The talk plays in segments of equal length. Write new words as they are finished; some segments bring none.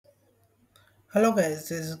Hello guys,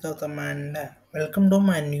 this is Gautam and welcome to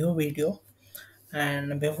my new video.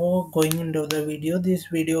 And before going into the video, this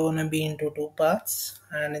video gonna be into two parts.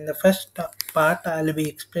 And in the first part, I'll be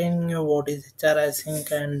explaining you what is HRI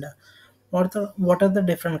Sync and what are the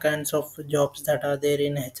different kinds of jobs that are there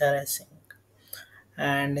in HRI Sync.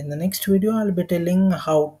 And in the next video, I'll be telling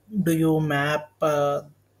how do you map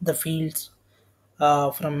the fields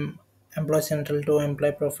from Employee Central to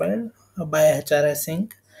Employee Profile by HRI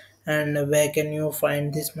Sync, and where can you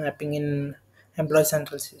find this mapping in Employee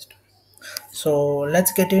Central system. So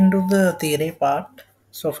let's get into the theory part.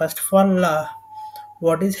 So first of all,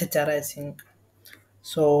 what is HRI Sync?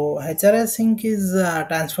 So HRI Sync is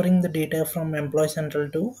transferring the data from Employee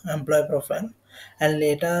Central to Employee Profile, and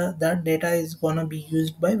later that data is gonna be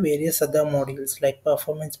used by various other modules like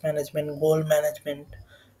performance management, goal management,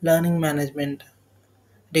 learning management,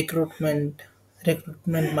 recruitment,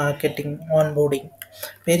 recruitment marketing, onboarding,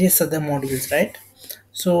 various other modules, right?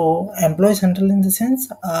 So employee central in the sense,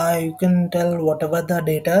 you can tell whatever the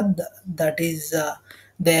data that is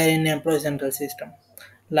there in employee central system,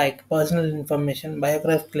 like personal information,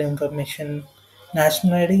 biographical information,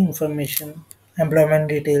 nationality information, employment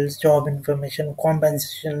details, job information,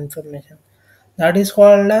 compensation information. That is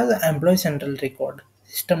called as employee central record,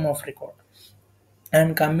 system of record.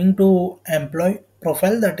 And coming to employee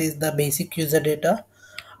profile, that is the basic user data.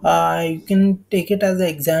 You can take it as an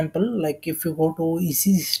example, like if you go to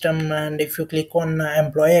EC system and if you click on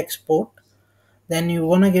employee export, then you're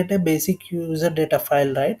gonna get a basic user data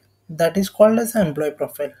file, right? That is called as employee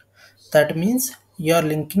profile. That means you are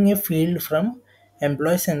linking a field from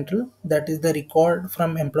employee central, that is the record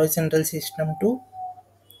from employee central system, to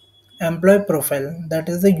employee profile, that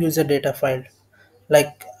is the user data file,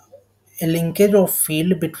 like a linkage of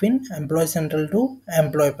field between employee central to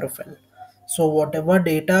employee profile. So whatever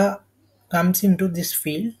data comes into this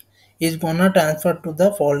field is gonna transfer to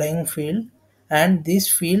the following field, and this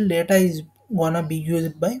field data is gonna be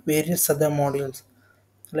used by various other modules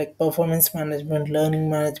like performance management,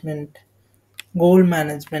 learning management, goal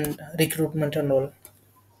management, recruitment and all.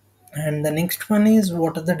 And the next one is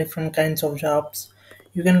what are the different kinds of jobs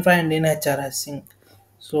you can find in HRI Sync.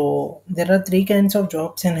 So there are three kinds of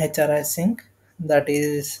jobs in HRI Sync, that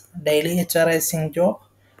is daily HRI Sync job,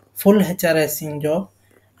 full HRI Sync job,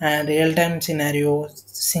 and real-time scenario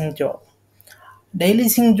sync job. Daily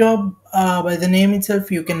sync job, by the name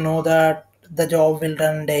itself, you can know that the job will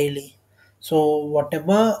run daily. So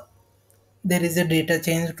whatever there is a data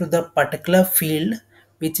change to the particular field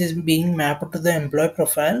which is being mapped to the employee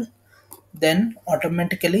profile, then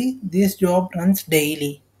automatically this job runs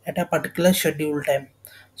daily at a particular schedule time.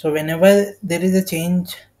 So whenever there is a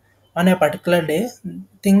change on a particular day,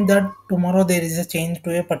 think that tomorrow there is a change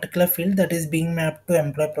to a particular field that is being mapped to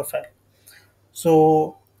employee profile.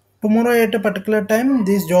 So tomorrow at a particular time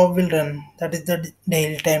this job will run, that is the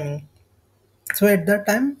daily timing. So at that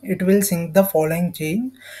time it will sync the following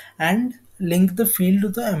chain and link the field to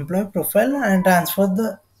the employee profile and transfer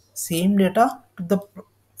the same data to the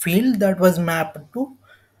field that was mapped to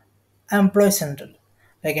employee central,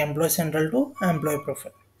 like employee central to employee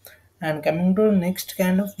profile. And coming to next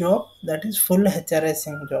kind of job, that is full HRI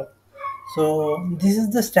sync job. So this is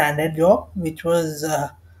the standard job which was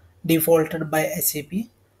defaulted by SAP,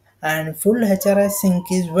 and full HRI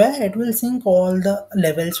sync is where it will sync all the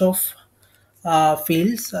levels of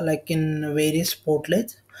fields, like in various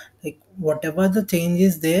portlets, like whatever the change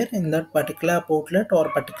is there in that particular portlet or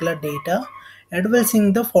particular data, it will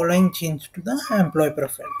sync the following change to the employee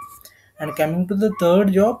profile. And coming to the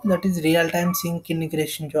third job, that is real-time sync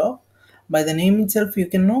integration job. By the name itself you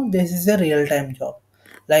can know this is a real-time job.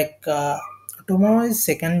 Like tomorrow is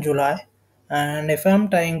 2nd July, and if I'm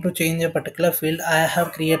trying to change a particular field, I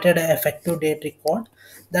have created an effective date record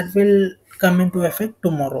that will come into effect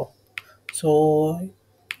tomorrow. So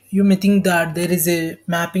you may think that there is a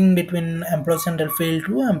mapping between employee central field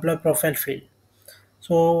to employee profile field.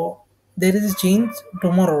 So there is a change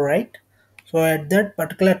tomorrow, right? So at that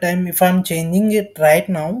particular time, if I'm changing it right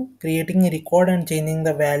now, creating a record and changing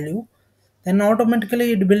the value, then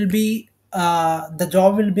automatically it will be the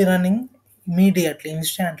job will be running immediately,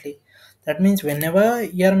 instantly. That means whenever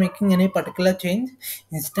you are making any particular change,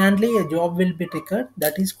 instantly a job will be triggered.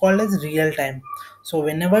 That is called as real time. So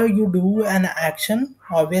whenever you do an action,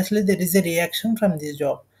 obviously there is a reaction from this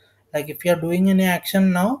job. Like if you are doing any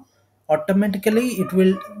action now, automatically it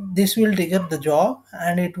will, this will trigger the job,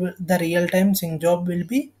 and it will, the real time sync job will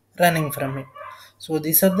be running from it. So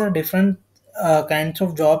these are the different kinds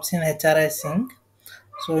of jobs in HRI sync.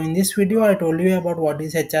 So in this video I told you about what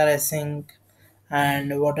is HRI sync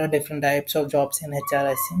and what are different types of jobs in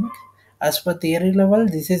HRI sync. As per theory level,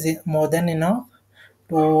 this is more than enough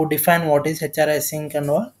to define what is HRIS sync and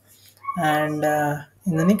all. And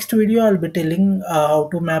in the next video, I'll be telling how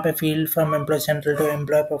to map a field from employee central to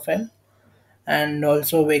employee profile, and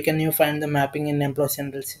also where can you find the mapping in employee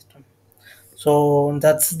central system. So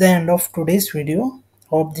that's the end of today's video.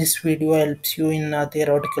 Hope this video helps you in a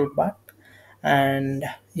theoretical part. And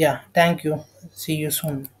yeah, thank you. See you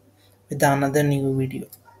soon with another new video.